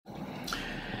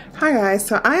Hi guys,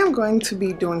 so I am going to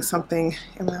be doing something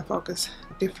in my focus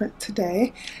different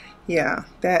today. Yeah,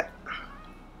 I'm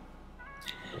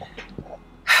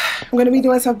going to be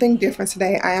doing something different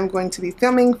today. I am going to be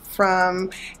filming from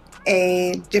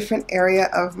a different area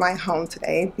of my home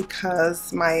today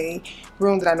because my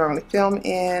room that I normally film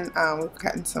in, we've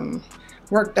gotten some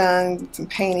work done, some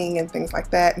painting and things like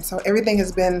that, and so everything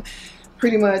has been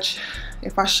pretty much,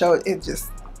 if I show it, it just,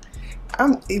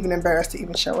 I'm even embarrassed to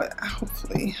even show it.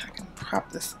 Hopefully I can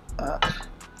prop this up.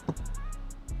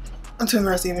 I'm too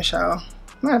embarrassed to even show.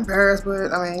 I'm not embarrassed,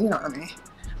 but I mean, you know what I mean.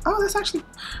 Oh, that's actually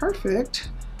perfect.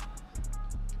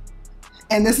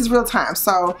 And this is real time.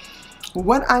 So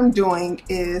what I'm doing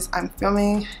is I'm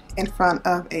filming in front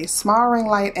of a small ring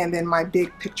light and then my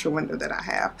big picture window that I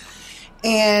have.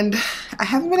 And I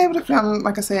haven't been able to film,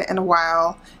 like I said, in a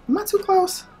while. Am I too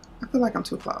close? I feel like I'm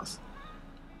too close.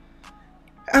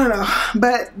 I don't know,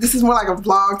 but this is more like a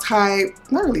vlog type,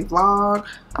 not really vlog,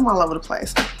 I'm all over the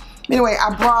place. Anyway,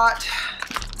 I brought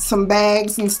some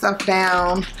bags and stuff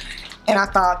down and I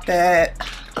thought that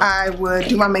I would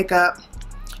do my makeup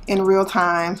in real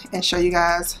time and show you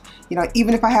guys, you know,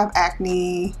 even if I have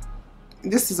acne.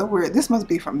 This is a weird, this must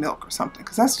be from milk or something,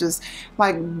 because that's just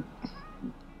like,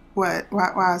 what,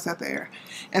 why is that there?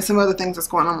 And some other things that's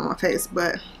going on my face,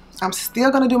 but I'm still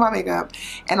going to do my makeup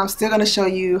and I'm still going to show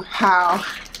you how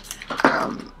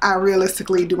I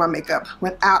realistically do my makeup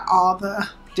without all the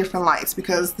different lights,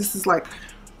 because this is like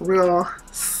real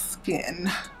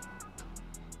skin.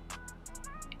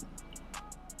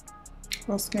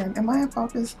 Real skin. Am I in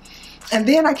focus? And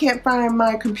then I can't find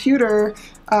my computer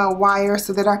wire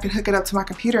so that I can hook it up to my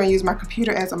computer and use my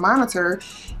computer as a monitor.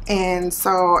 And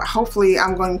so hopefully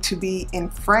I'm going to be in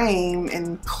frame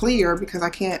and clear because I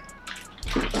can't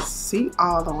see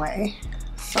all the way.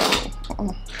 So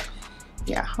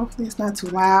yeah, hopefully it's not too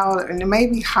loud, and it may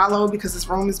be hollow because this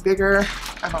room is bigger.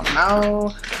 I don't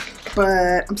know,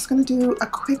 but I'm just gonna do a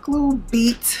quick little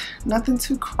beat, nothing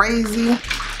too crazy.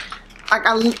 Like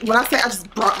when I say I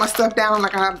just brought my stuff down,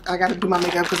 like I gotta do my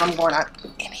makeup because I'm going out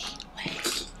anyway.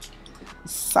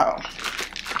 So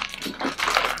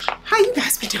how you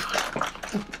guys been doing?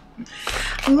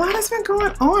 A lot has been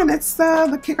going on. It's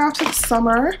the kickoff to the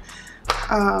summer.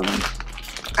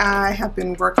 I have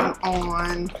been working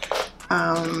on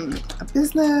a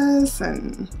business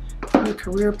and a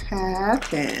career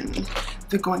path, and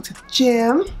been going to the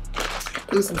gym,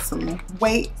 losing some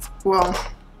weight. Well,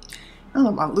 I don't know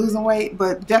about losing weight,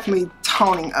 but definitely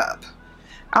toning up.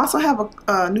 I also have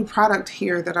a new product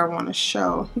here that I want to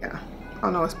show. Yeah. Oh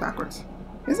no, it's backwards.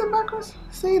 Is it backwards?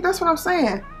 See, that's what I'm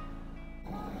saying.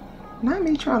 Not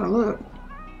me trying to look.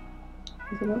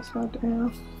 Is it upside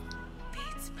down?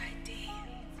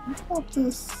 I hope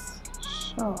this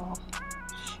show.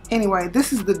 Anyway,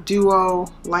 this is the Duo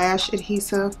Lash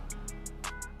Adhesive,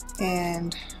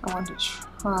 and I wanted to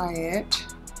try it.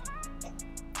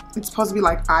 It's supposed to be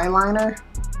like eyeliner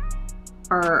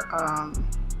or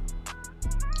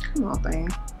thing.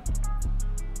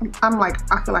 I'm like,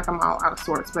 I feel like I'm all out of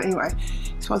sorts, but anyway,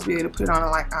 it's supposed to be able to put it on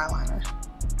like eyeliner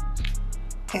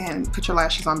and put your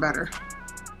lashes on better.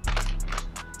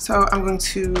 So I'm going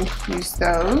to use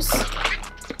those.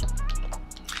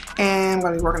 And I'm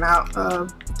going to be working out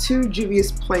two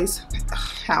Juvia's Place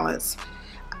palettes.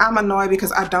 I'm annoyed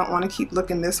because I don't want to keep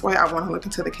looking this way. I want to look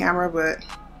into the camera, but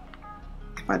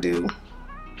if I do,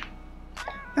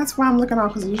 that's why I'm looking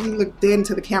off, because I usually look dead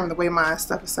into the camera the way my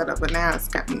stuff is set up, but now it's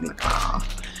got me looking all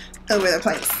over the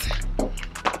place.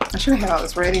 I should have had all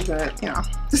this ready, but you know,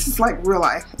 this is like real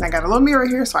life. And I got a little mirror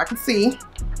here so I can see.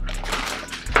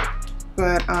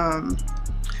 But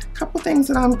couple things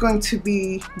that I'm going to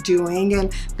be doing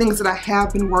and things that I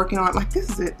have been working on. Like this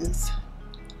is that's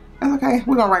okay.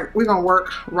 We're gonna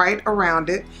work right around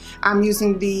it. I'm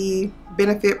using the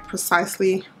Benefit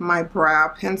Precisely My Brow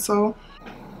Pencil.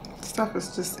 Stuff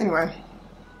is just, anyway,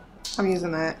 I'm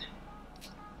using that.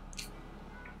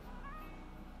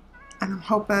 And I'm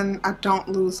hoping I don't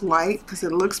lose light because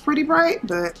it looks pretty bright,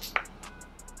 but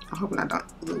I'm hoping I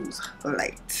don't lose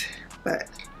light. But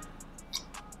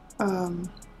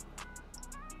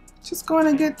just going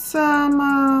to get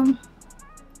some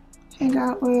hang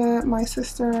out with my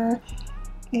sister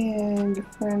and a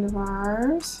friend of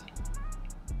ours,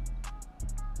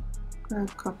 grab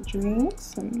a couple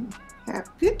drinks and have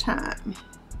a good time.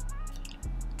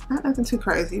 Not nothing too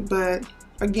crazy, but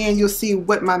again, you'll see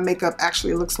what my makeup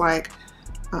actually looks like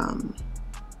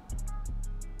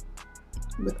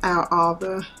without all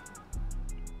the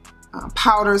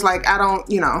powders. Like I don't,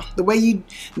 you know, the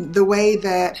way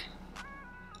that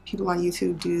people on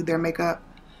YouTube do their makeup,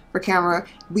 for camera,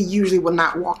 we usually will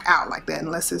not walk out like that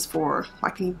unless it's for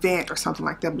like an event or something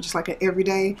like that. But just like an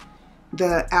everyday,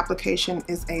 the application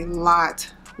is a lot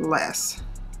less.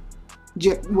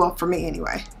 Well, for me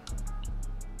anyway.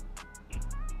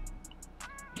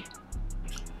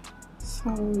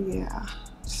 So yeah,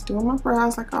 just doing my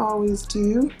brows like I always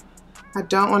do. I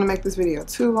don't want to make this video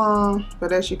too long,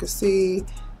 but as you can see,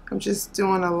 I'm just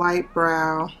doing a light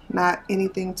brow, not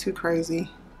anything too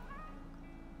crazy.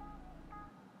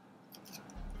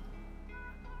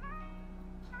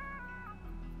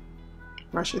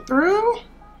 Brush it through. I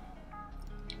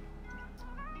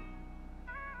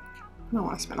don't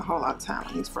want to spend a whole lot of time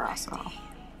on these brows, so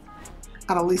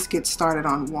I'll at least get started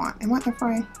on one. Am I in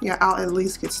frame? Yeah, I'll at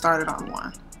least get started on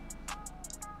one.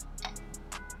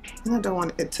 And I don't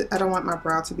want my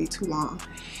brow to be too long.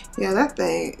 Yeah, that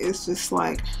thing is just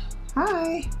like,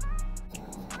 hi. It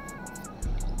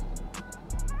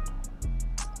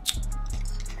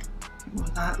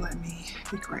will not let me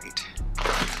be great.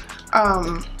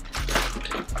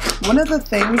 One of the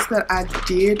things that I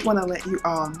did want to let you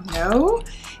all know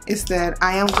is that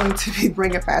I am going to be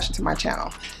bringing fashion to my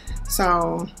channel.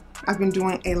 So I've been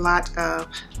doing a lot of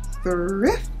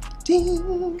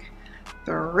thrifting.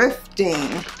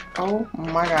 Oh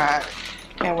my God.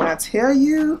 And when I tell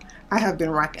you, I have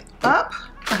been racking up.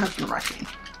 I have been racking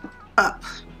up.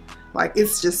 Like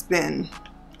it's been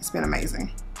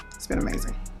amazing. It's been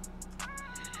amazing.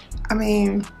 I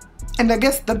mean, and I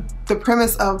guess the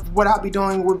premise of what I'll be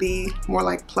doing will be more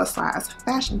like plus size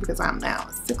fashion because I'm now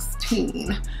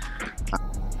 16.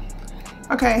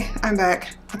 Okay, I'm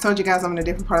back. I told you guys I'm in a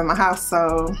different part of my house,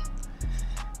 so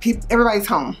everybody's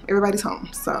home. Everybody's home.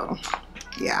 So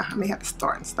yeah, I may have to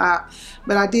start and stop.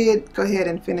 But I did go ahead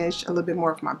and finish a little bit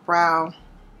more of my brow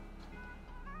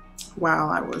while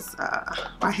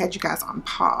I had you guys on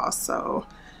pause. So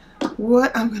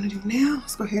what I'm gonna do now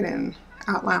is go ahead and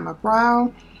outline my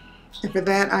brow. And for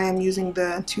that, I am using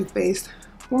the Too Faced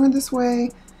Born This Way.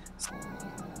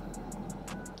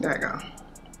 There I go.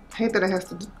 I hate that I have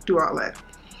to do all that.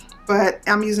 But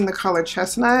I'm using the color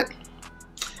Chestnut.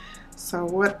 So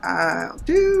what I'll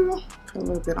do, put a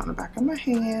little bit on the back of my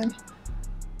hand.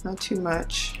 Not too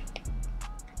much.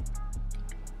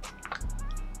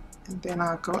 And then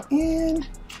I'll go in,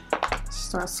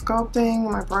 start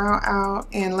sculpting my brow out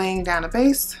and laying down a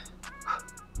base.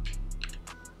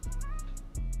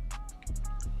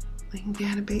 Laying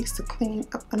down a base to clean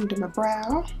up under my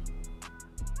brow.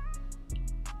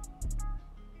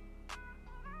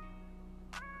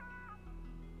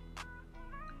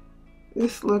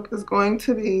 This look is going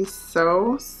to be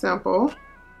so simple.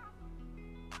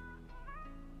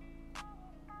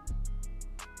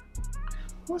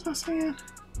 What was I saying?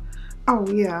 Oh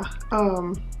yeah,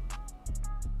 I've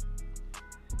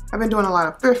been doing a lot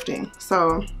of thrifting,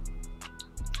 so I'm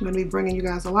going to be bringing you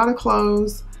guys a lot of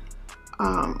clothes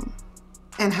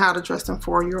and how to dress them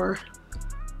for your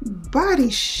body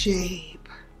shape.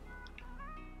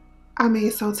 I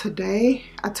mean, so today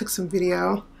I took some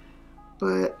video,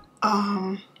 but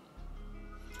I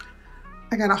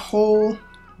got a whole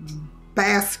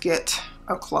basket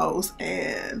of clothes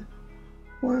and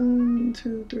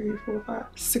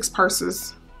 6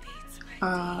 purses,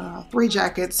 3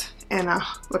 jackets, and a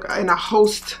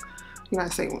host. You know, I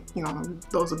say, you know,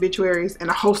 those obituaries, and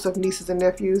a host of nieces and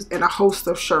nephews, and a host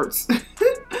of shirts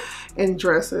and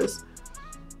dresses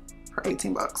for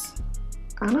 18 bucks.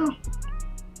 I know.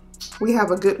 We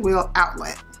have a Goodwill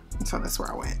outlet, so that's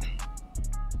where I went.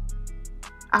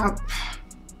 I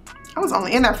was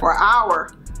only in there for an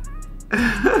hour.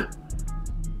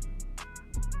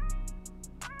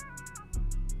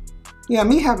 Yeah,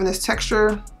 me having this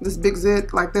texture, this big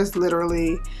zit, like there's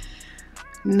literally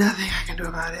nothing I can do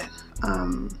about it.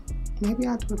 Maybe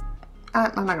I'll do it.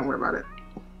 I'm not gonna worry about it.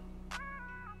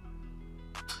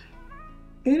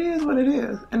 It is what it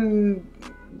is. And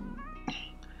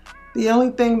the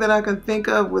only thing that I can think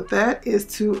of with that is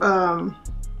to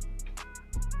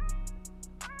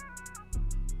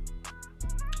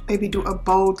maybe do a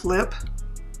bold lip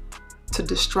to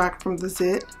distract from the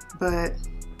zit, but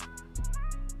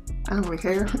I don't really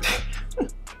care.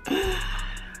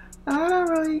 I don't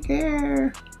really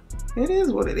care. It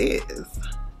is what it is.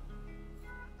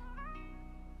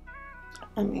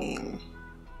 I mean,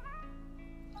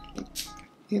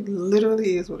 it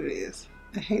literally is what it is.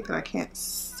 I hate that I can't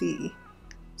see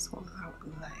as well as I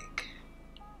would like.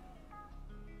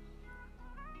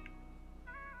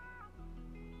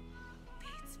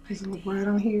 There's a little bright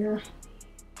on here.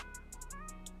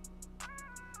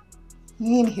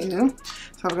 Anywho,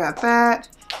 so I've got that,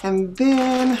 and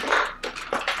then,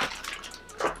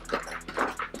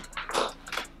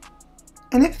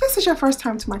 and if this is your first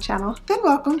time to my channel, then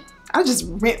welcome. I just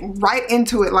went right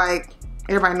into it like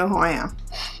everybody know who I am.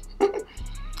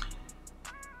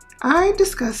 I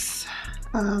discuss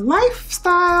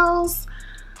lifestyles,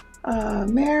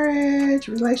 marriage,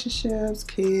 relationships,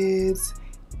 kids,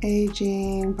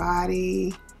 aging,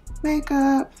 body,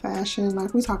 makeup, fashion,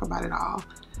 like we talk about it all.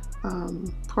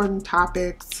 Important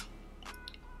topics,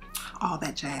 all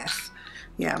that jazz.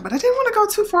 Yeah, but I didn't want to go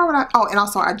too far without, oh, and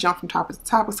also I jump from topic to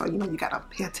topic, so you know you gotta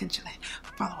pay attention and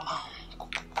follow along.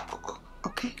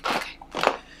 Okay,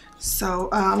 okay. So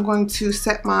I'm going to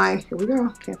set my, here we go,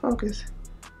 can't focus.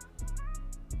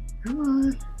 Come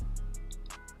on.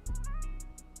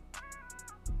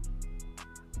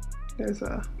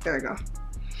 There we go.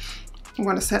 I'm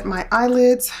going to set my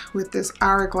eyelids with this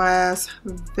Hourglass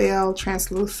Veil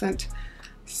Translucent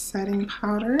Setting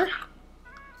Powder.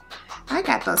 I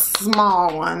got the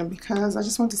small one because I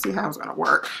just want to see how it's going to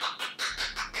work.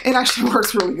 It actually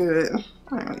works really good.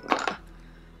 I don't even know.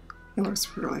 It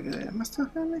works really good. Am I still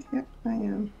filming? Yep, I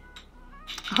am.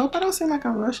 I hope I don't seem like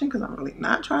I'm rushing because I'm really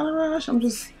not trying to rush. I'm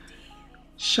just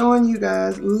showing you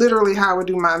guys literally how I would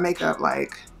do my makeup,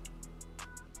 like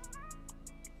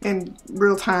in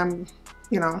real time,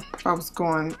 you know, if I was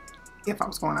going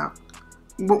out,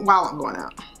 while I'm going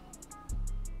out.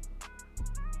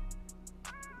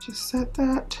 Just set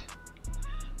that,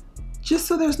 just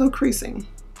so there's no creasing.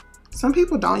 Some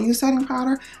people don't use setting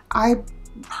powder. I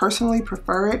personally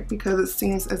prefer it because it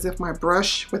seems as if my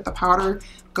brush with the powder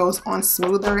goes on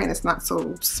smoother and it's not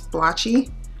so splotchy.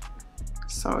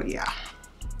 So yeah.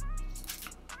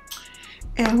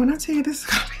 And when I tell you this is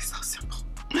gonna be so simple,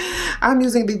 I'm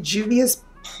using the Juvia's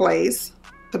Place,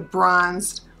 the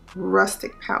Bronzed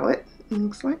Rustic palette. It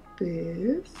looks like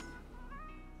this.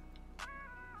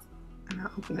 And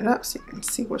I'll open it up so you can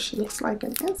see what she looks like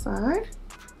inside.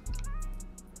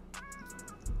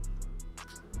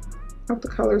 I hope the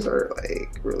colors are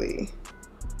like really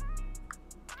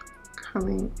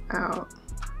coming out.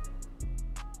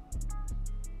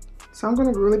 So I'm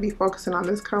gonna really be focusing on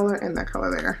this color and that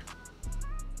color there.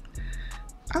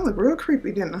 I look real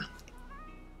creepy, didn't I?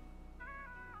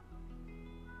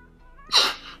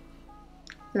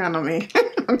 Y'all know me.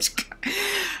 I'm just,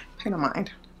 pay no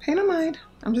mind. Pay no mind.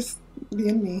 I'm just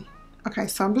being me. Okay,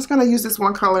 so I'm just gonna use this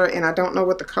one color, and I don't know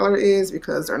what the color is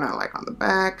because they're not like on the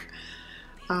back.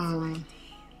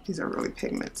 These are really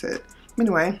pigmented.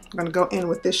 Anyway, I'm gonna go in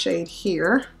with this shade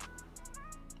here.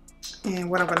 And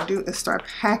what I'm gonna do is start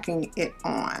packing it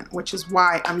on, which is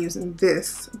why I'm using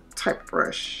this type of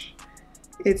brush.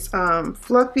 It's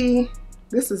fluffy.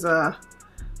 This is a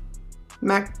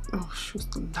MAC, oh shoot,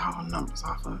 the doll numbers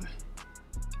off of it.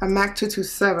 A MAC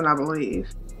 227, I believe.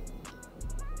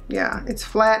 Yeah, it's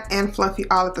flat and fluffy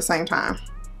all at the same time.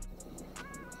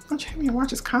 Don't you have your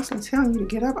watch is constantly telling you to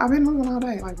get up? I've been moving all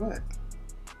day, like what?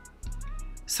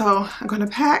 So I'm gonna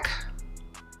pack.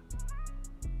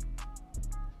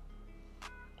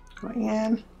 Go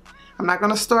in. I'm not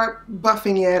gonna start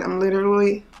buffing yet. I'm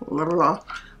literally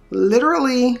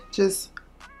just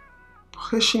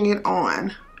pushing it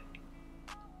on.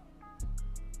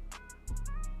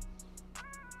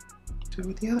 Do it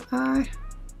with the other eye.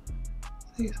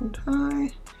 Take some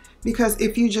time. Because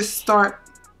if you just start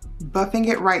buffing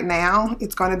it right now,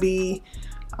 it's gonna be,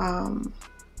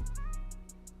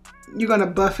 you're gonna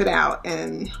buff it out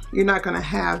and you're not gonna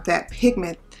have that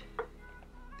pigment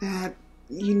that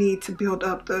you need to build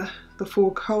up the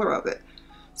full color of it.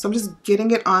 So I'm just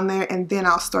getting it on there, and then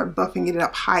I'll start buffing it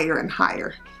up higher and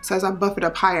higher. So as I buff it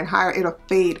up higher and higher, it'll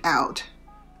fade out.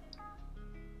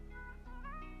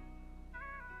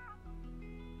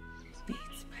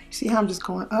 See how I'm just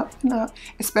going up and up,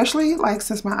 especially like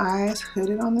since my eye is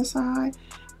hooded on this side,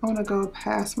 I want to go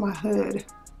past my hood.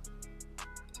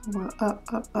 So I'm going up,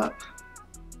 up, up.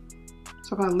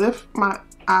 So if I lift my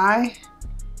eye,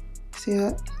 see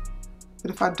it?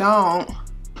 But if I don't,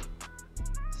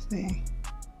 see,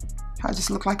 I just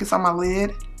look like it's on my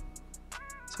lid.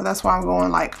 So that's why I'm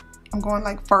going like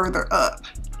further up.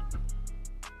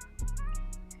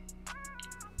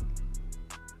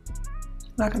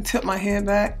 And I can tip my head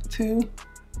back too.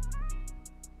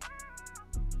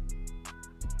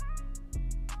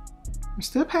 I'm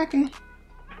still packing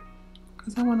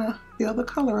because I want to build the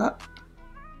color up.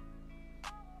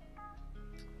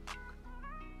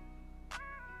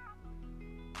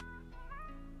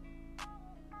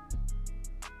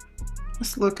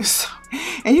 This look is so,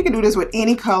 and you can do this with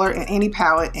any color and any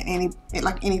palette and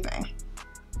anything.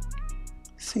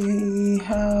 See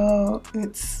how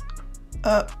it's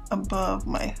up above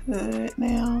my hood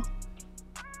now.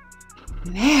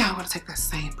 Now I'm gonna take that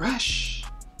same brush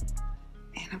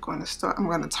and I'm going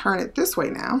to turn it this way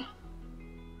now.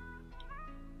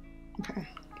 Okay,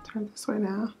 turn this way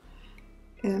now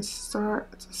and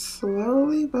start to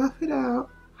slowly buff it out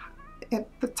at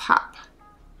the top.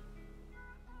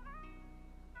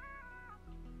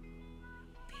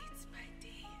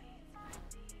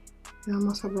 And I'm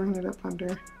also bringing it up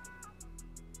under.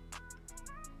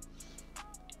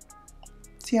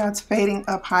 See how it's fading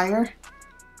up higher?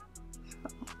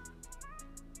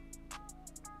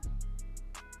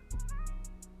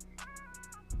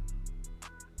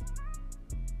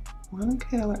 One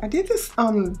color. I did this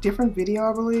on a different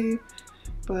video, I believe,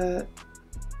 but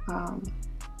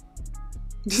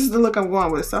this is the look I'm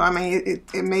going with. So I mean,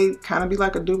 it may kind of be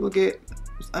like a duplicate.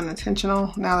 It's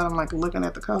unintentional now that I'm like looking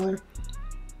at the color.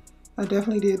 I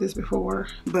definitely did this before,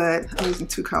 but I'm using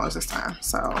 2 colors this time.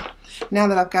 So now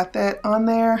that I've got that on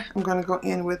there, I'm gonna go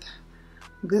in with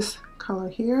this color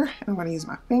here. I'm gonna use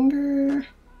my finger,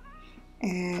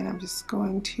 and I'm just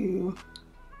going to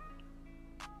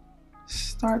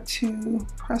start to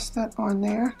press that on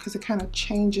there because it kind of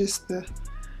changes the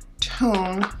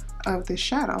tone of the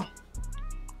shadow.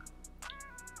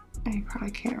 And you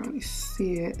probably can't really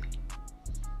see it.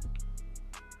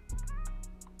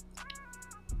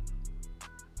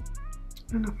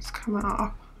 I don't know if it's coming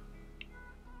off.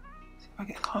 See if I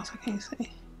get close, I can't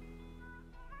see.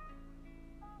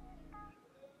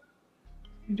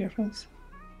 Any difference?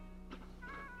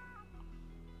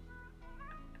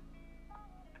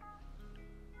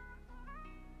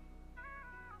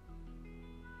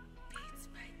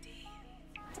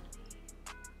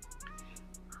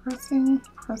 Pressing,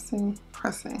 pressing,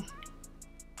 pressing.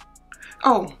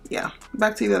 Oh, yeah,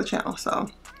 back to the other channel. So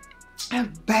I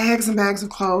have bags and bags of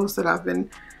clothes that I've been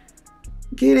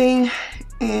getting,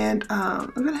 and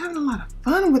I've been having a lot of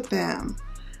fun with them.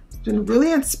 I've been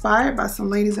really inspired by some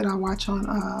ladies that I watch on,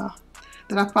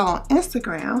 that I follow on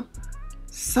Instagram.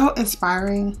 So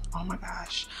inspiring. Oh my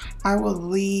gosh. I will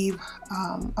leave,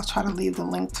 I'll try to leave the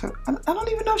link to, I don't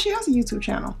even know if she has a YouTube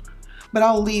channel, but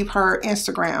I'll leave her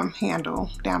Instagram handle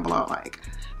down below. Like,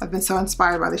 I've been so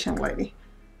inspired by this young lady.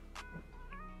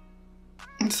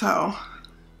 And so,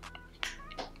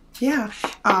 yeah,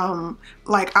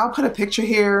 like I'll put a picture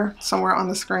here somewhere on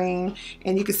the screen,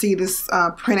 and you can see this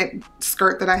printed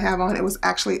skirt that I have on. It was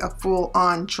actually a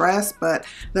full-on dress, but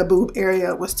the boob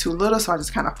area was too little, so I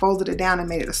just kind of folded it down and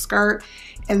made it a skirt.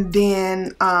 And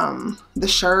then the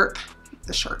shirt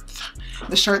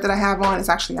that I have on is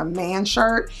actually a man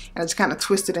shirt, and I just kind of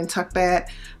twisted and tucked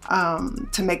that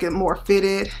to make it more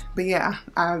fitted. But yeah,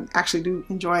 I actually do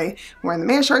enjoy wearing the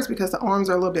man shirts because the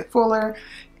arms are a little bit fuller,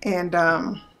 and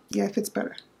yeah, it fits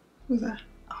better. Who's that?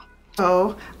 Oh.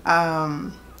 So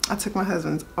I took my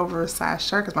husband's oversized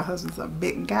shirt because my husband's a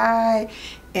big guy,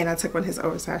 and I took one of his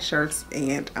oversized shirts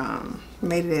and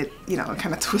made it, you know,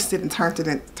 kind of twisted and turned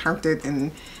it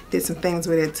and did some things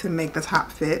with it to make the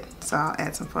top fit. So I'll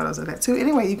add some photos of that too.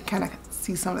 Anyway, you can kind of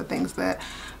see some of the things that,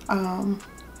 some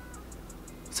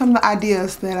of the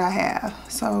ideas that I have.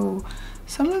 So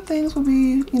some of the things will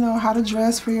be, you know, how to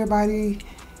dress for your body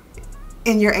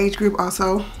in your age group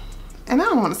also. And I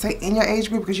don't want to say in your age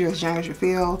group because you're as young as you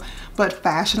feel, but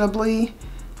fashionably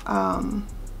and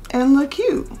look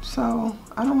cute. So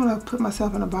I don't want to put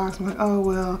myself in a box. I'm like, oh,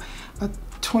 well, a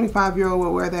 25-year-old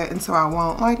will wear that and so I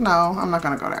won't. Like, no, I'm not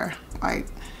going to go there. Like,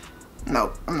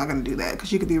 nope, I'm not going to do that,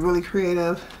 because you could be really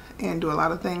creative and do a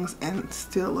lot of things and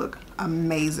still look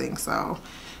amazing. So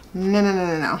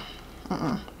no.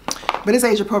 But it's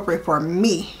age appropriate for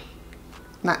me,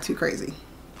 not too crazy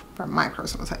for my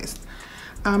personal taste.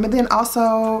 And then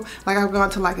also, like, I've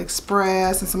gone to like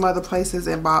Express and some other places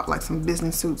and bought like some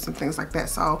business suits and things like that.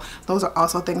 So those are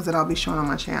also things that I'll be showing on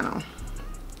my channel.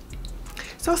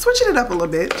 So switching it up a little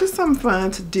bit, just something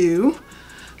fun to do.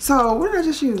 So what did I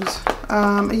just use?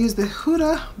 I used the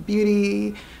Huda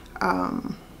Beauty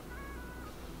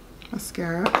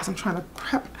mascara because I'm trying to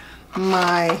prep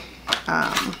my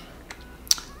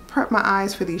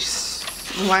eyes for these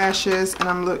lashes, and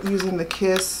I'm using the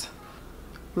Kiss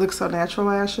Look So Natural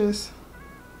lashes.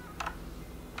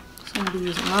 So I'm gonna be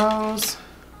using those.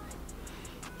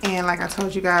 And like I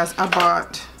told you guys, I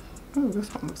bought, oh,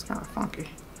 this one looks kind of funky.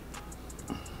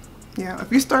 Yeah,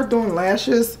 if you start doing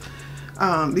lashes,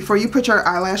 before you put your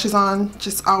eyelashes on,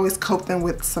 just always coat them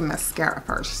with some mascara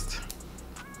first.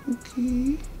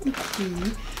 Okay.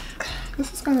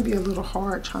 This is gonna be a little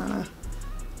hard trying to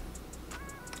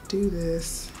do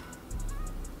this.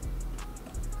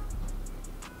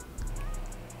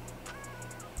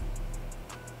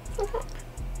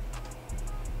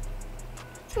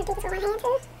 Trying to do this with one hand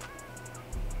too.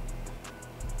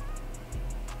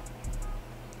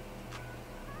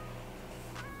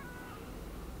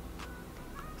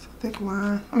 It's a thick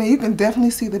line. I mean, you can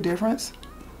definitely see the difference.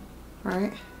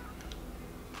 right?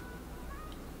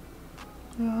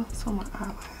 Yeah, it's on my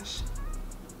eyelash.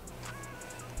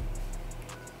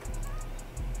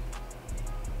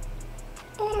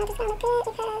 I don't know if this one look good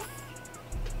because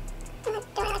I'm not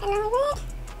doing it like I normally would.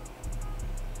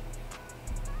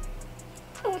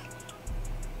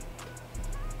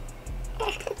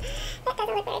 That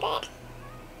doesn't look very good.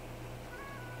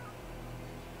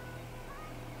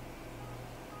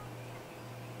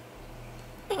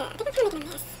 I think I'm trying to make a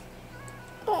mess.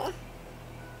 Do I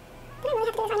really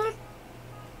have to do this right now?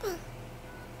 Dang.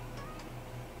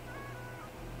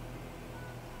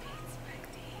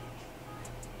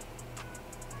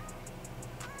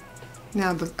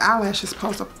 Now the eyelash is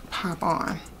supposed to pop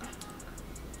on.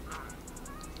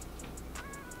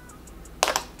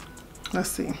 Let's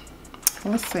see.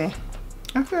 Let's see.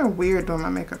 I feel weird doing my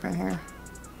makeup in here.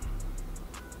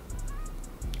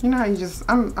 You know how you just,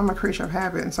 I'm a creature of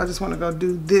habit, and so I just want to go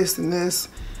do this and this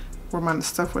where my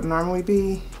stuff would normally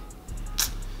be.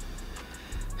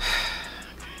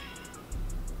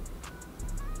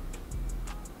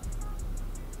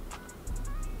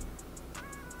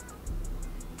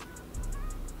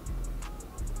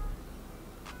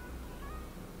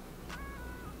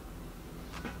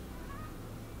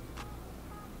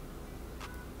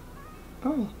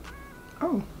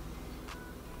 Oh,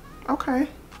 okay,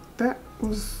 that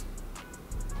was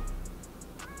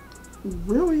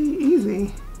really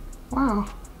easy. Wow.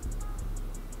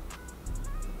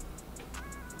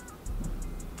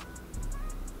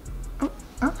 Oh,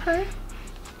 okay,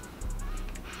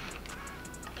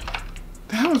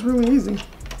 that was really easy.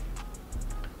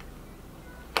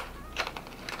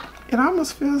 It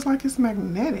almost feels like it's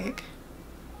magnetic.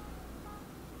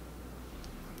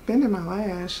 Bending my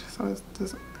lash so it's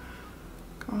just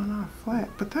going off flat,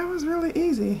 but that was really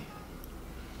easy.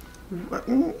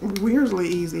 Weirdly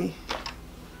easy.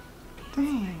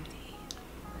 Dang.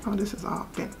 Oh, this is all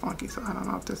bent funky, so I don't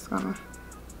know if this is gonna,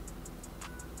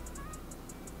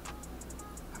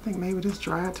 I think maybe this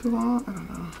dried too long. I don't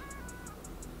know.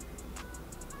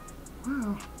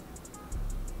 Wow.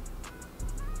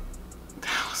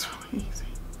 That was really easy.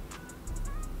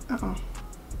 Uh-oh.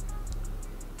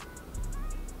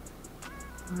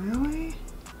 Really?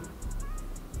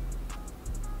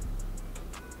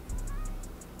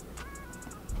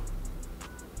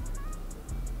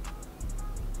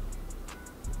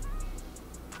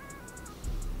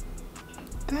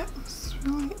 That was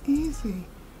really easy.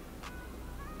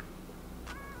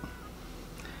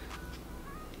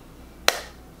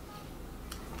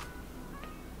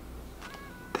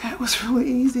 That was really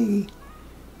easy.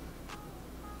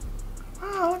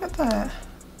 Wow, look at that.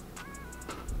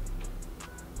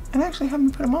 And actually helped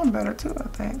me put them on better too, I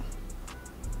think.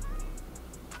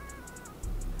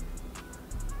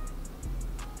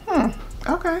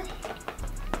 Okay.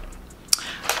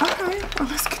 Okay, well,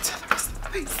 let's get to the rest of the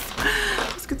face.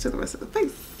 Let's get to the rest of the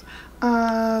face.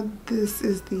 This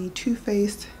is the Too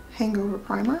Faced Hangover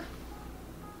Primer.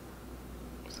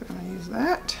 So I'm gonna use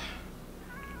that.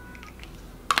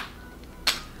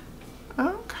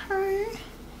 Okay.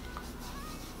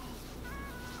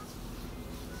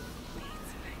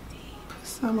 Put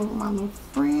some over my little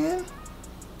friend.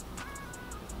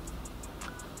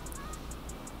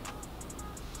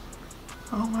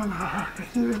 Oh my God,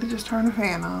 he really just turned the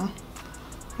fan on.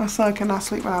 My son cannot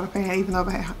sleep without a fan, even though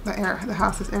the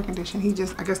house is air conditioned. He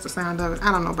just, I guess the sound of it,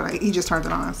 I don't know, but he just turned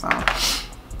it on, so.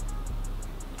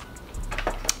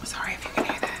 Sorry if you can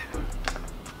hear that.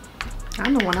 I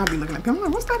know when I'll be looking at them, I'm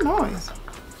like, what's that noise?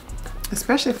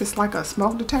 Especially if it's like a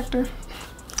smoke detector.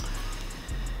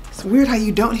 It's weird how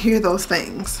you don't hear those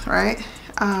things, right?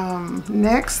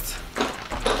 Next,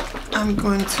 I'm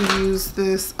going to use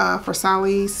this for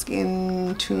Sally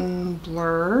Skin Tune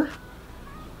Blur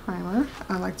Primer.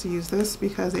 I like to use this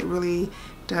because it really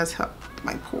does help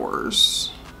my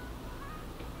pores.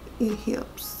 It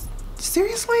helps.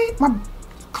 Seriously? My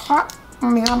clock,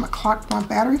 my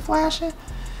battery flashing?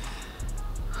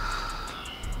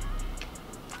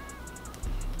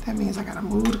 That means I gotta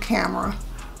move the camera.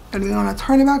 And then when I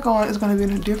turn it back on, it's gonna be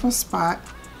in a different spot.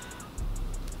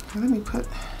 Okay, let me put,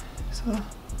 so.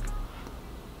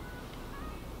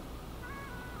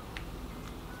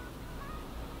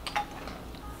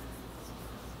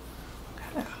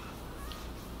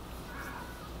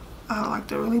 I like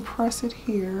to really press it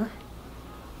here.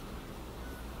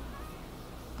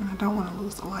 And I don't want to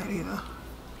lose the light either.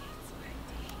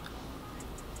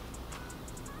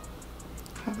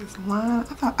 Have this line.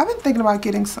 I've been thinking about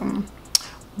getting some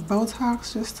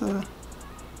Botox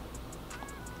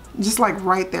just like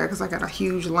right there, because I got a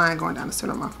huge line going down the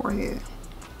center of my forehead.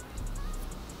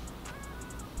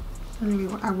 Really,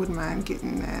 I wouldn't mind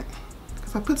getting that.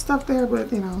 because I put stuff there,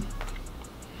 but you know,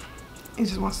 it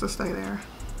just wants to stay there.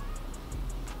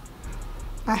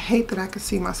 I hate that I can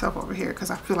see myself over here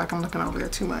because I feel like I'm looking over there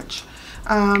too much.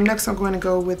 Next I'm going to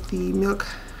go with the Milk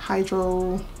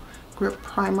Hydro Grip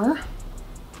Primer.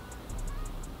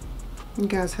 You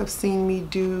guys have seen me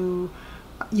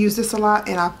use this a lot,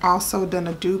 and I've also done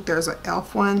a dupe. There's an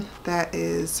e.l.f. one that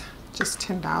is just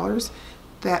 $10.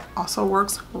 That also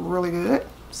works really good.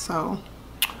 So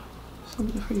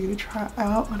something for you to try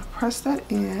out. I'm going to press that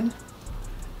in.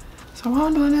 So while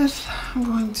I'm doing this, I'm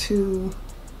going to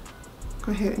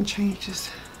go ahead and change this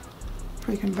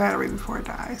freaking battery before it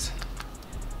dies.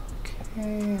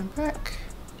 Okay, I'm back.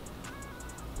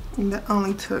 And that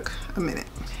only took a minute.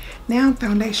 Now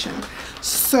foundation.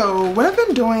 So what I've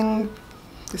been doing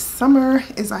this summer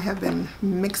is I have been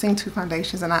mixing two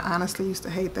foundations, and I honestly used to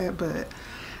hate that, but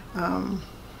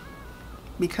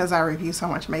because I review so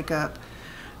much makeup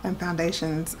and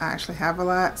foundations, I actually have a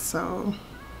lot. So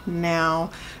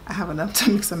now I have enough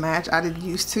to mix and match. I didn't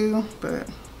used to, but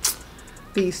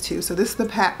these two. So this is the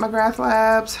McGrath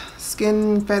Labs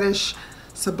Skin Fetish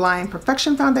Sublime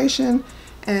Perfection Foundation,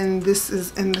 and this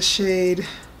is in the shade,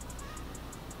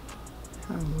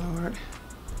 oh Lord,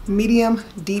 Medium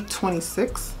Deep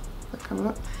 26. That coming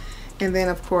up. And then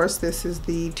of course this is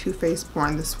the Too Faced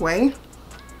Born This Way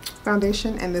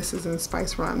foundation, and this is in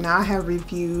Spice Rum. Now I have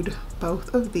reviewed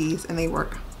both of these and they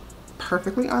work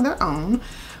perfectly on their own,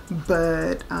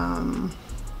 but my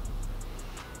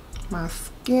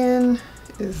skin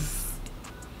is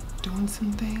doing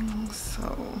some things,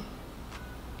 so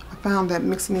I found that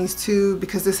mixing these two,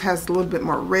 because this has a little bit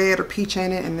more red or peach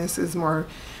in it and this is more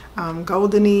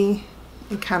goldeny,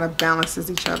 it kind of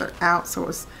balances each other out, so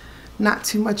it's not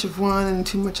too much of one and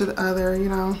too much of the other, you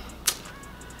know.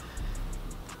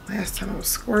 Last time I was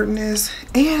squirting this,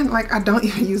 and like I don't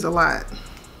even use a lot.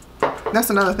 That's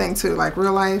another thing too, like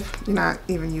real life, you're not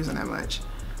even using that much.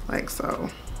 Like so.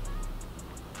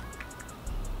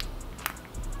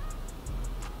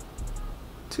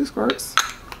 Two squirts.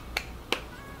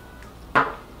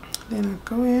 Then I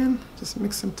go in, just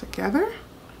mix them together.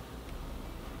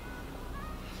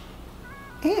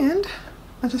 And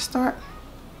I just start,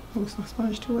 oh, it's my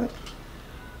sponge too wet.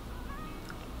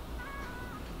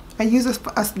 I use I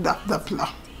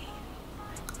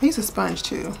use a sponge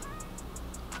too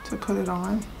to put it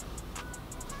on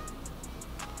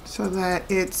so that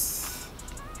it's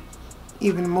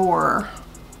even more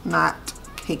not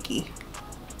cakey.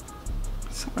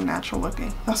 It's more natural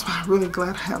looking. That's why I'm really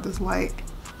glad I have this light.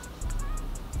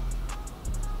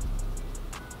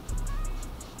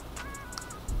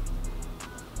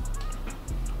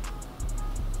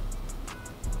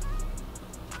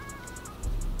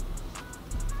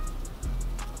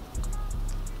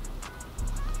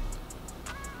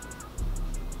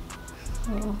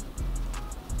 So,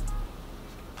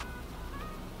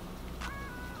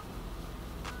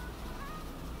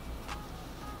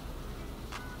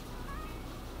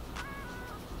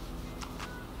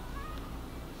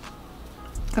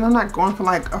 and I'm not going for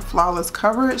like a flawless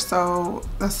coverage, so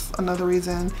that's another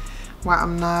reason why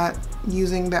I'm not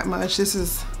using that much. This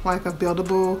is like a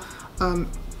buildable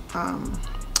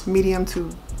medium to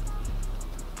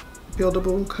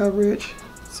buildable coverage,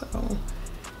 so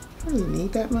I don't really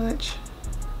need that much.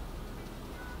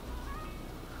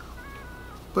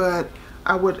 But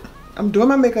I'm doing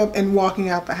my makeup and walking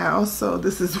out the house, so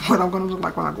this is what I'm gonna look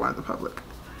like when I go out in the public.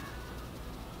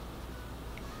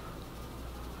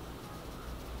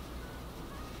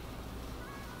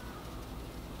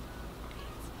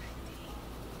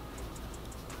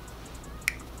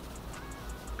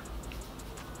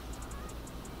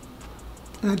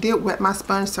 And I did wet my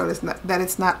sponge so that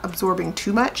it's not absorbing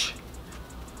too much.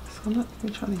 So I'm not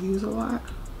really trying to use a lot.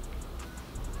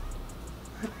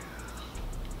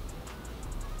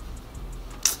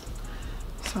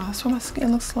 So that's what my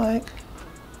skin looks like.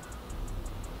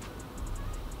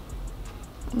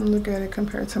 Look at it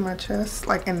compared to my chest,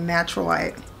 like in natural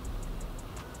light.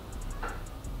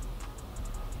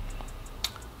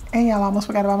 And y'all almost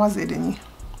forgot about my zit, didn't you?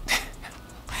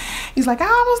 He's like, I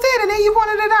almost did, and then you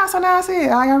pointed it out, so now I see it.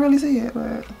 Like, I really see it,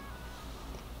 but.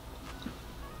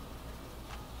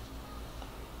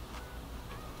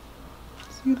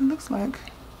 See what it looks like.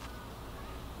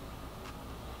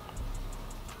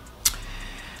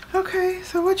 Okay,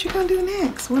 so what you gonna do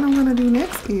next? What I'm gonna do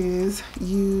next is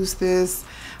use this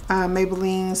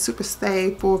Maybelline Super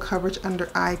Stay Full Coverage Under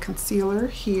Eye Concealer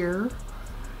here.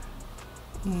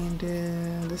 And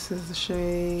this is the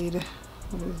shade,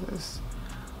 what is this?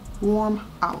 Warm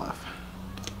Olive.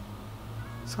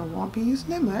 So I won't be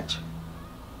using that much.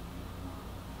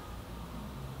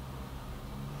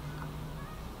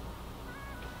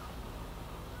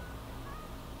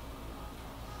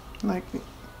 Like, I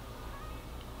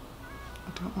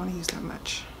don't want to use that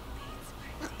much.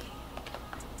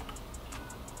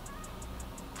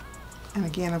 And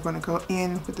again, I'm going to go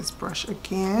in with this brush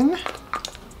again.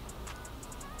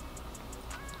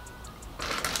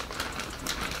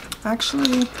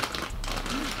 Actually,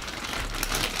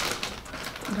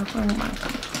 I bring my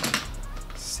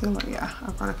concealer. Yeah,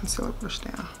 I brought a concealer brush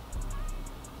down.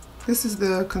 This is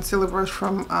the concealer brush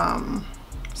from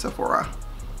Sephora.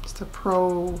 It's the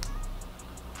Pro,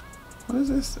 what is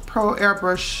this? Pro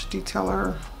Airbrush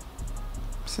Detailer.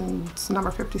 It's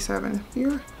number 57. If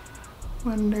you're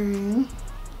wondering.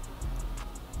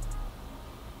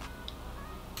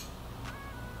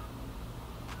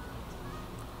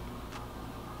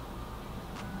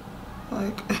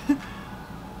 Like,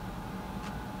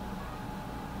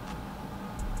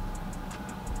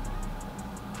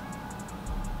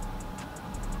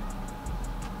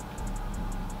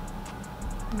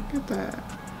 look at that.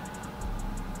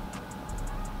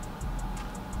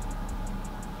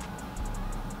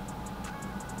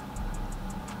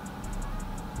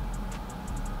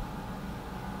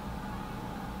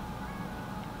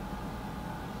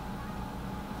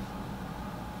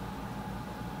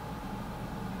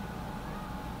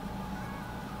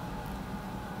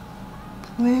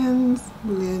 Blends,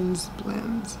 blends,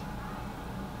 blends.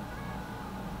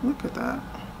 Look at that.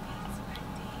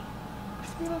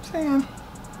 See what I'm saying?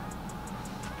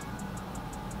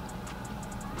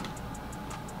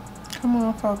 Come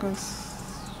on,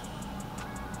 focus.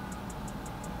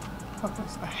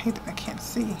 Focus. I hate that I can't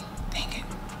see. Dang it.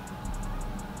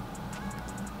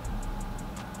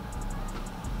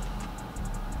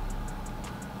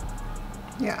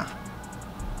 Yeah.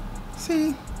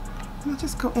 See? I'll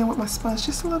just go in with my sponge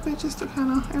just a little bit, just to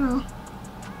kind of, you know,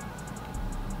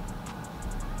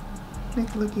 make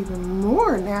it look even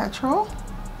more natural.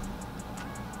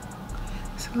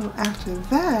 So after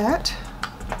that,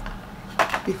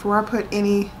 before I put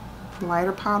any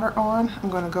lighter powder on,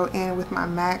 I'm going to go in with my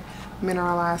MAC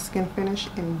Mineralized Skin Finish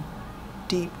in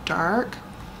Deep Dark.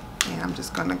 And I'm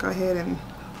just going to go ahead and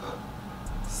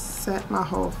set my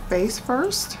whole face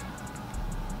first.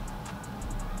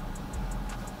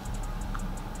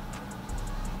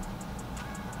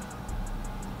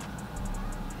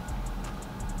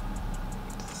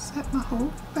 Set my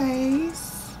whole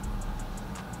face.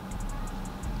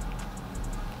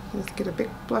 Just get a big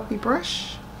fluffy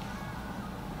brush.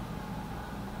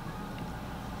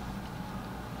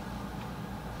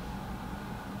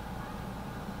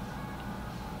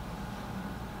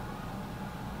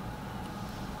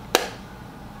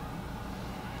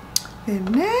 And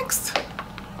next,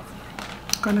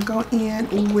 I'm gonna go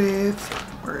in with,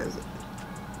 where is it?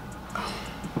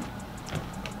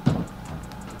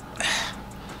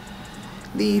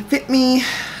 The Fitme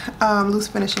loose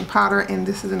finishing powder, and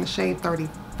this is in the shade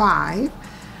 35.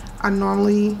 I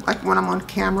normally, like when I'm on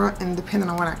camera and depending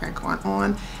on what I got going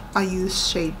on, I use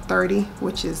shade 30,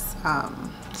 which is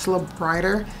it's a little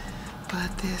brighter,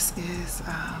 but this is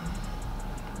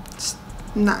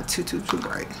not too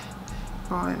bright.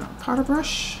 On a powder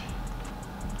brush,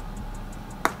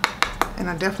 and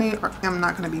I definitely am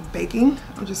not going to be baking.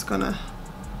 I'm just gonna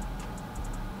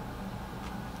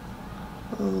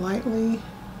lightly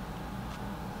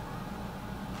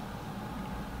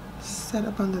set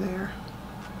up under there.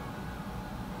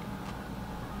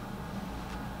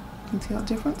 You can tell the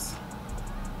difference.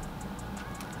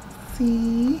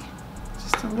 See,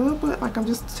 just a little bit, like I'm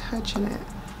just touching it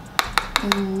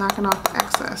and knocking off the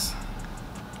excess.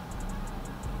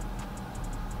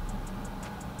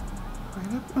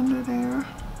 Right up under there.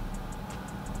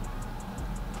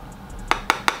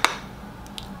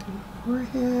 Do the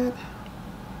forehead.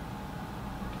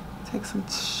 Take some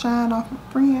shine off my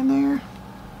friend there.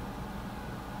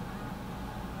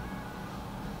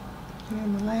 Get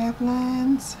in the laugh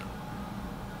lines.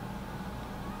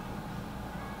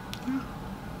 Yeah.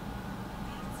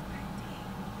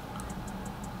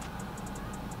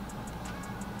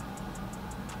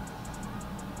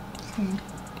 See,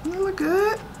 doesn't it look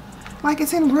good? Like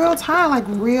it's in real time, like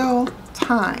real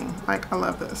time. Like I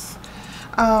love this.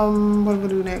 What am I gonna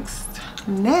do next?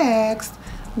 Next,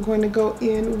 I'm going to go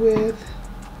in with,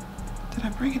 did I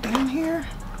bring it down here?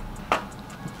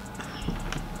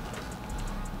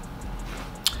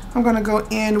 I'm gonna go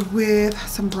in with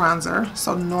some bronzer.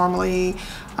 So normally,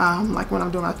 like when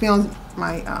I'm doing my films,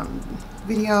 my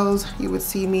videos, you would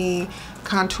see me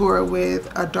contour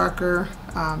with a darker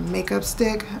makeup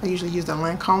stick. I usually use the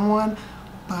Lancome one.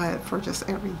 But for just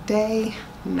every day,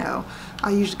 no. I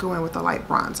usually go in with a light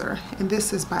bronzer. And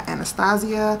this is by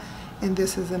Anastasia. And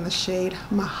this is in the shade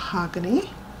Mahogany.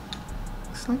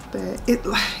 It's like that.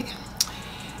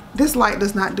 this light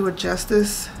does not do it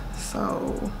justice,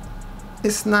 so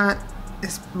it's not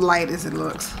as light as it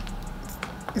looks.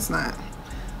 It's not.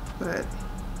 But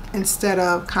instead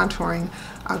of contouring,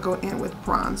 I'll go in with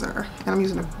bronzer, and I'm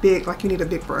using a big, like you need a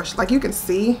big brush. Like you can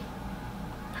see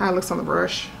how it looks on the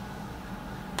brush.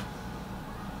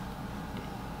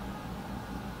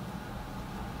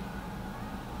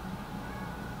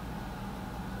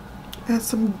 Add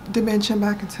some dimension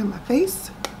back into my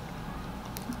face.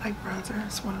 I like bronzer.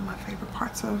 It's one of my favorite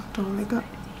parts of doing makeup.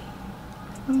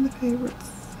 One of the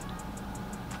favorites.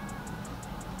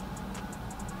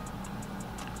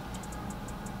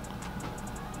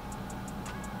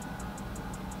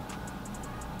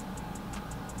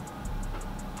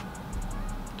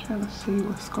 Trying to see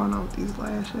what's going on with these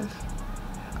lashes.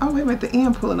 Oh wait a minute, the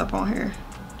end pulling up on here.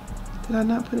 Did I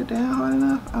not put it down hard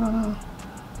enough? I don't know.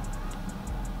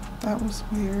 That was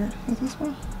weird. Is this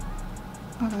one?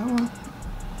 Oh, that one.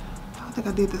 I don't think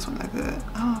I did this one that good.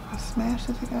 I don't know if I smashed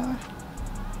it together.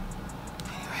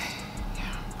 Anyway,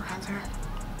 yeah, bronzer.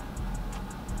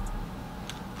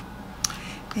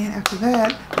 And after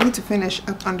that, I need to finish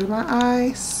up under my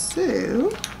eye.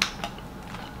 So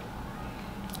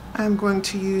I'm going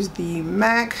to use the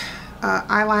MAC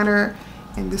eyeliner,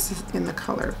 and this is in the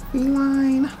color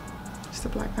Feline. Just a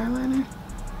black eyeliner.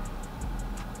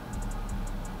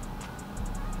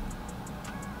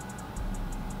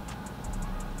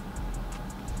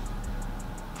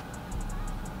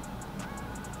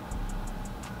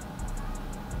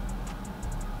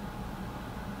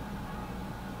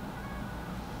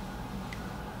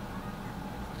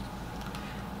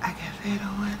 I got that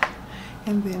on.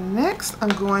 And then next I'm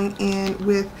going in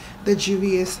with the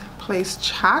Juvia's Place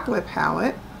Chocolate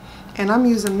Palette. And I'm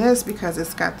using this because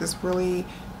it's got this really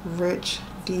rich,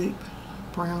 deep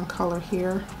brown color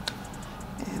here.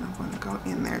 And I'm going to go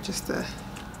in there just to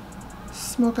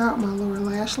smoke out my lower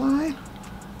lash line.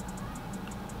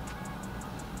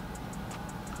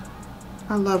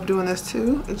 I love doing this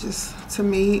too. It just, to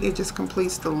me, it just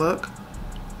completes the look.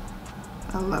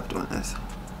 I love doing this.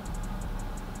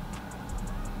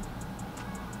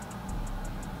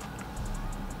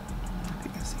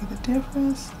 The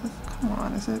difference? Come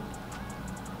on, is it?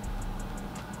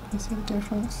 Can you see the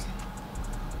difference?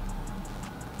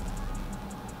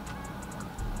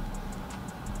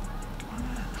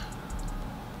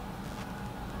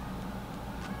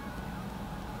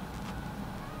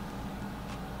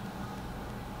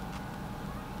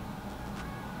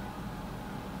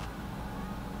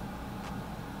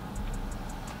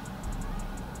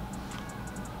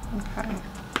 Okay.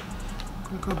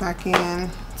 I'm gonna go back in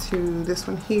to this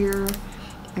one here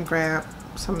and grab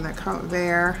some of that color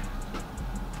there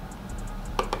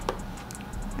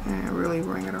and really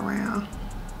bring it around.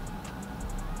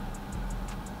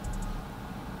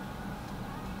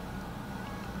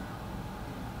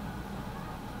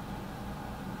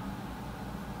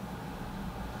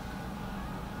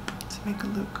 To make it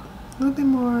look a little bit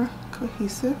more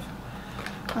cohesive.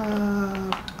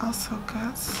 Also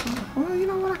got some, well, you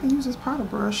know what, I can use this powder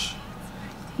brush.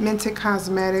 Mented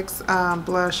Cosmetics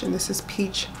blush, and this is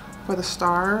Peach for the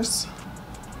Stars.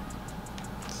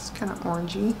 It's kind of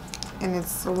orangey, and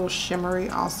it's a little shimmery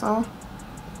also.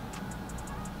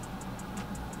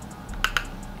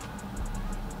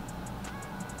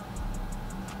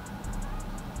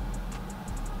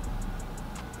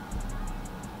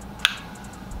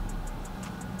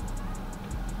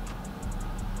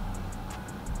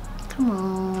 Come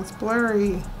on, it's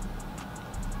blurry.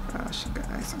 Gosh, you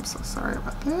guys, I'm so sorry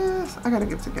about this. I gotta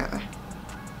get it together.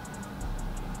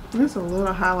 There's a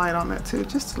little highlight on that too,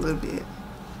 just a little bit.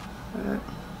 But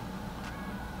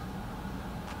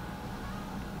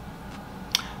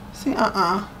see,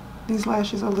 these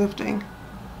lashes are lifting.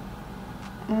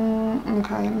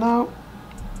 Okay, nope,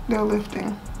 they're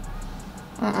lifting.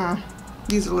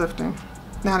 These are lifting.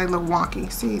 Now they look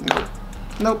wonky. See,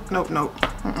 nope.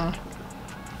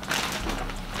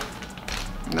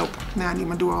 Nope. Now I need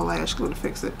my dual lash glue to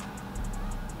fix it.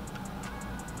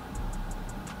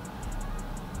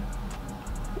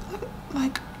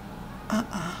 Like,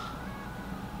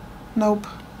 Nope.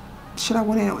 Should I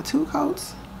went in with 2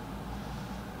 coats?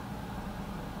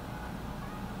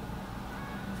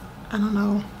 I don't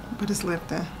know, but it's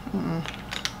lifting.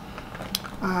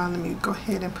 Let me go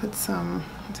ahead and put some.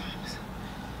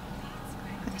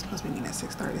 I'm supposed to be needing at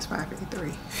 6:30. It's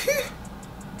 5:53.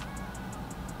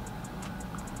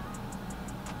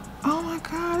 Oh my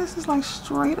God, this is like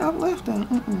straight up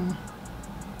lifting.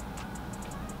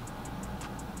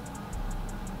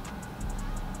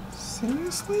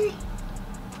 Seriously?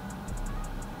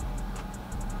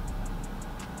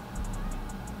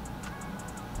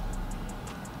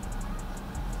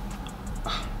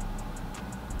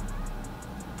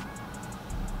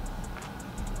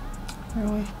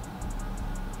 Really.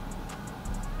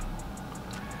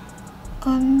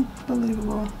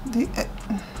 Unbelievable.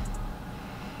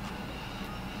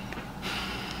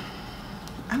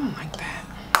 I don't like that.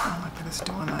 I don't like that it's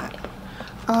doing that.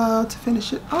 To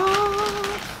finish it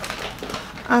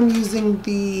off, I'm using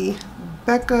the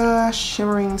Becca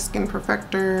Shimmering Skin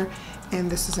Perfector,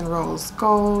 and this is in Rose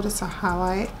Gold. It's a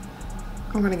highlight.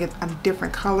 I'm gonna get a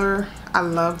different color. I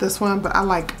love this one, but I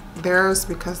like theirs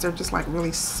because they're just like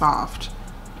really soft.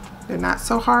 They're not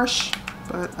so harsh,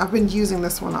 but I've been using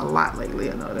this one a lot lately,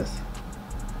 I noticed.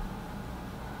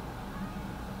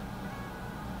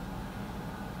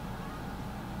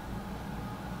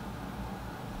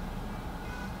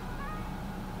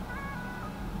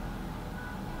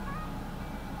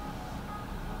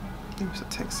 Maybe we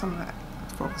should take some of that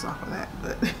focus off of that,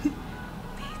 but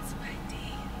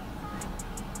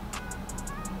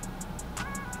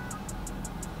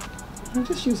I'm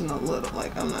just using a little,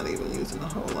 like I'm not even using a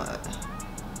whole lot.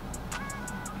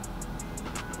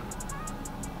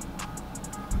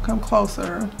 Come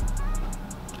closer.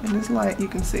 In this light you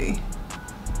can see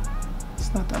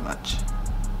it's not that much.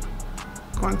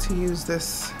 I'm going to use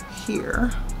this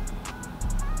here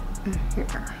and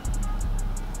here.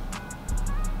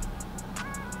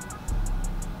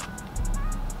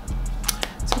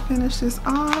 Finish this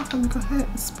off, let me go ahead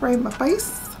and spray my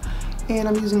face, and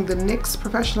I'm using the NYX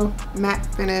Professional Matte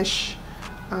Finish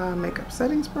makeup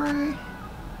setting spray.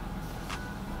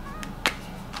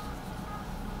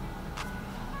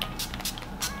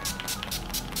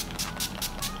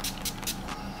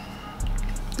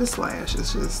 This lash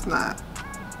is just not,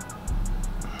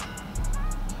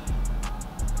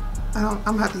 I'm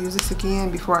gonna have to use this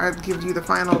again before I give you the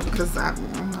final, because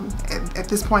at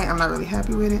this point I'm not really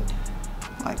happy with it.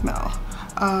 Like, no.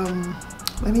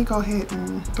 Let me go ahead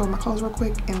and throw my clothes real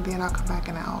quick, and then I'll come back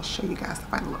and I'll show you guys the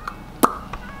final look.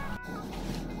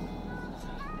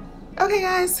 Okay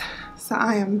guys, so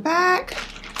I am back,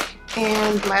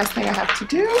 and the last thing I have to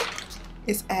do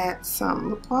is add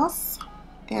some lip gloss,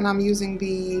 and I'm using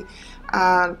the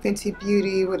Fenty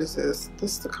Beauty, what is this?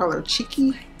 This is the color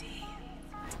Cheeky.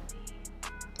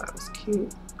 That was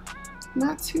cute.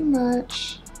 Not too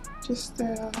much, just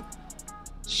a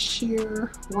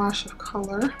sheer wash of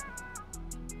color.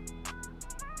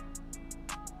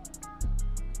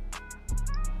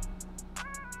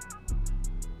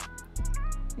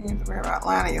 And the rear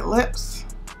outline of your lips.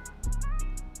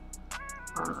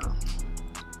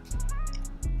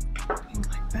 Things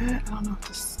like that. I don't know if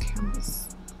this camera's,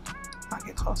 I'll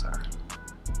get closer.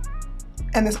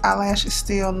 And this eyelash is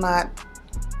still not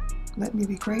letting me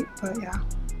be great, but yeah.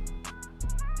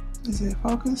 Is it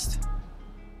focused?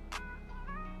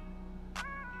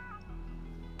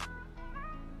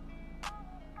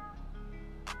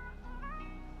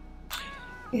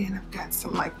 And I've got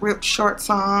some like ripped shorts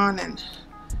on, and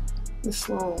this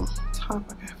little top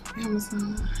I got from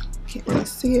Amazon. Can't really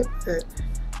see it, but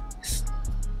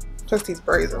plus these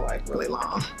braids are like really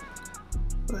long.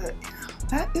 But yeah,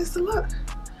 that is the look.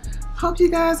 Hope you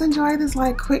guys enjoy this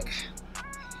like quick,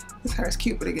 this hair is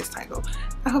cute but it gets tangled.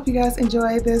 I hope you guys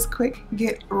enjoy this quick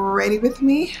get ready with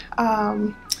me.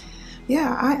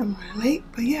 Yeah, I am really late,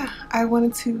 but yeah, I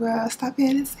wanted to stop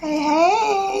in and say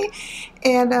hey.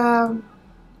 And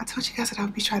I told you guys that I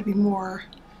would be trying to be more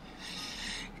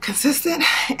consistent,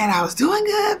 and I was doing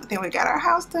good, but then we got our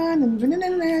house done, and you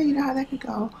know how that could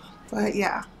go. But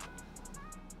yeah,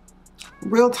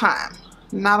 real time,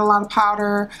 not a lot of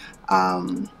powder,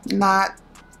 not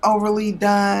overly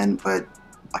done, but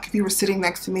like if you were sitting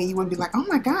next to me, you wouldn't be like, oh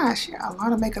my gosh, yeah, a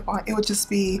lot of makeup on. It would just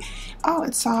be, oh,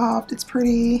 it's soft, it's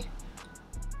pretty.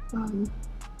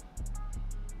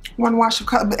 One wash of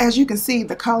color, but as you can see,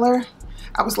 the color,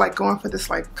 I was like going for this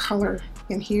like color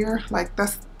in here, like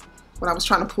that's what I was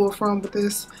trying to pull from with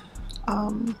this, but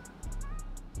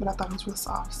I thought it was real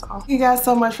soft. So thank you guys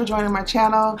so much for joining my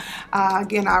channel.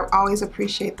 Again, I always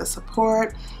appreciate the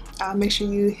support. Make sure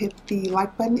you hit the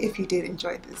like button if you did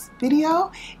enjoy this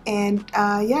video, and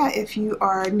yeah, if you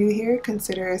are new here,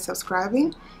 consider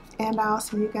subscribing, and I'll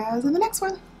see you guys in the next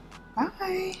one.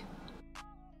 Bye.